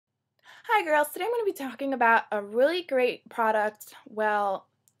Hi girls, today I'm going to be talking about a really great product. Well,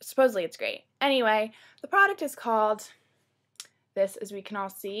 supposedly it's great. Anyway, the product is called this, as we can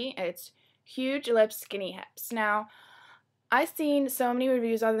all see. It's Huge Lips Skinny Hips. Now, I've seen so many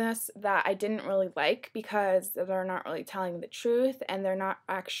reviews on this that I didn't really like because they're not really telling the truth and they're not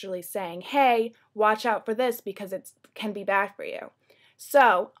actually saying, hey, watch out for this because it can be bad for you.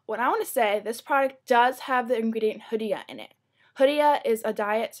 So, what I want to say, this product does have the ingredient Hoodia in it. Hoodia is a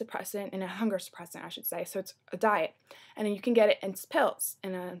diet suppressant and a hunger suppressant, I should say. So it's a diet. And then you can get it in pills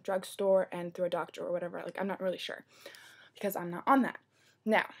in a drugstore and through a doctor or whatever. Like, I'm not really sure because I'm not on that.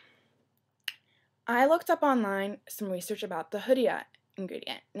 Now, I looked up online some research about the Hoodia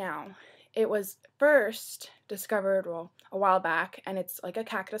ingredient. Now, it was first discovered, well, a while back, and it's like a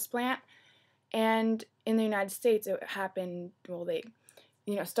cactus plant. And in the United States, it happened, well, they,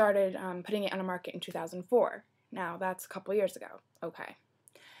 started putting it on the market in 2004. Now, that's a couple years ago. Okay.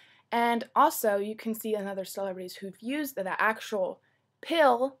 And also, you can see other celebrities who've used the actual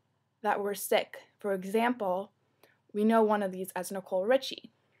pill that were sick. For example, we know one of these as Nicole Richie.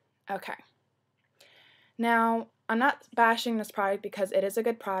 Okay. Now, I'm not bashing this product because it is a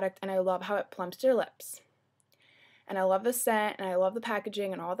good product and I love how it plumps your lips. And I love the scent and I love the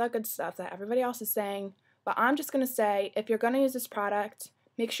packaging and all that good stuff that everybody else is saying. But I'm just going to say, if you're going to use this product,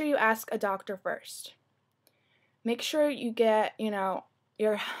 make sure you ask a doctor first. Make sure you get,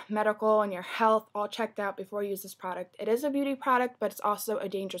 your medical and your health all checked out before you use this product. It is a beauty product, but it's also a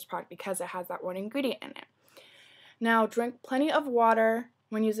dangerous product because it has that one ingredient in it. Now, drink plenty of water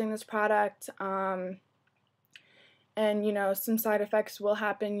when using this product. And, some side effects will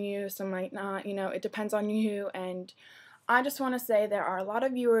happen to you, some might not. It depends on you. And I just want to say there are a lot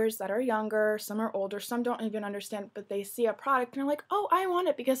of viewers that are younger, some are older, some don't even understand, but they see a product and they're like, oh, I want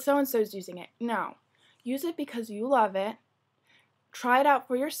it because so-and-so is using it. No. Use it because you love it. Try it out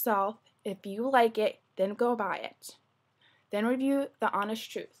for yourself. If you like it, then go buy it. Then review the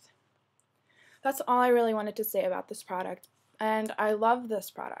honest truth. That's all I really wanted to say about this product. And I love this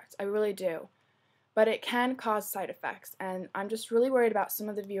product. I really do. But it can cause side effects. And I'm just really worried about some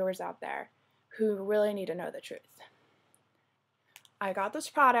of the viewers out there who really need to know the truth. I got this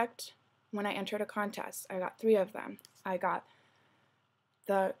product when I entered a contest. I got 3 of them. I got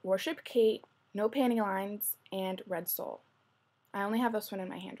the Worship Kate, No Panty Lines, and Red Soul. I only have this one in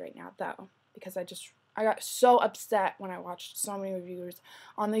my hand right now, though, because I got so upset when I watched so many reviews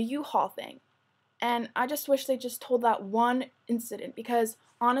on the youhaul thing. And I just wish they just told that one incident, because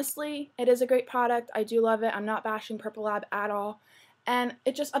honestly, it is a great product. I do love it. I'm not bashing Purple Lab at all. And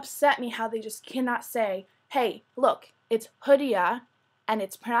it just upset me how they just cannot say, hey, look, it's Hoodia, and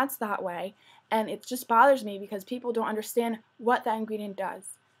it's pronounced that way. And it just bothers me because people don't understand what that ingredient does.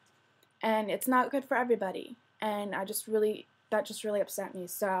 And it's not good for everybody. And that just really upset me.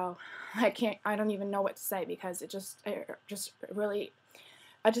 So I don't even know what to say because I just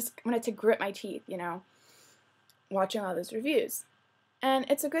wanted to grit my teeth, watching all those reviews. And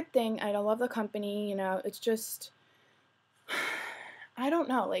it's a good thing. I love the company, it's just, I don't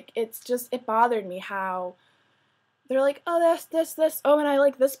know, it bothered me how they're like, oh, this, oh, and I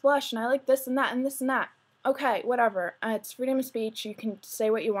like this blush, and I like this and that, and this and that. Okay, whatever. It's freedom of speech. You can say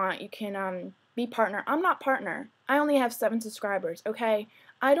what you want. You can be partner. I'm not partner. I only have 7 subscribers, okay?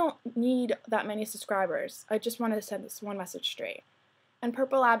 I don't need that many subscribers. I just want to send this one message straight. And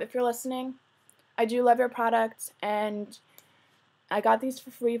Purple Lab, if you're listening, I do love your product, and I got these for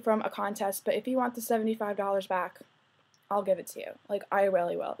free from a contest, but if you want the $75 back, I'll give it to you. I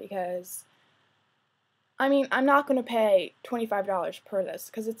really will, because I'm not going to pay $25 per this,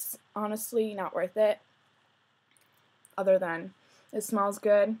 because it's honestly not worth it. Other than it smells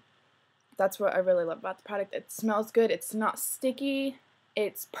good. That's what I really love about the product. It smells good. It's not sticky.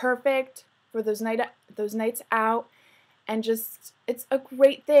 It's perfect for those nights out, and just it's a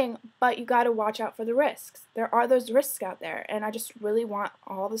great thing. But you got to watch out for the risks. There are those risks out there, and I just really want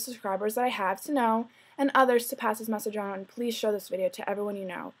all the subscribers that I have to know, and others to pass this message on. Please show this video to everyone you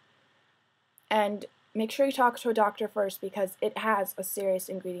know, and make sure you talk to a doctor first because it has a serious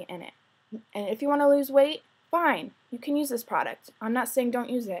ingredient in it. And if you want to lose weight, fine, you can use this product. I'm not saying don't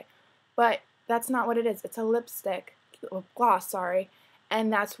use it, but that's not what it is. It's a lipstick, gloss, sorry,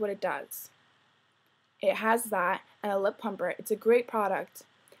 and that's what it does. It has that and a lip plumper. It's a great product,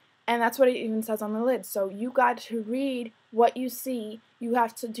 and that's what it even says on the lid. So you got to read what you see. You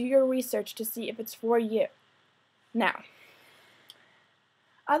have to do your research to see if it's for you. Now,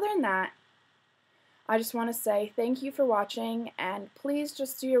 other than that, I just want to say thank you for watching, and please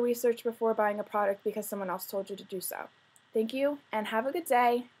just do your research before buying a product because someone else told you to do so. Thank you, and have a good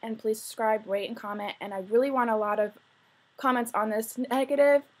day, and please subscribe, rate, and comment, and I really want a lot of comments on this,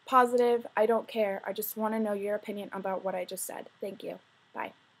 negative, positive, I don't care. I just want to know your opinion about what I just said. Thank you.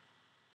 Bye.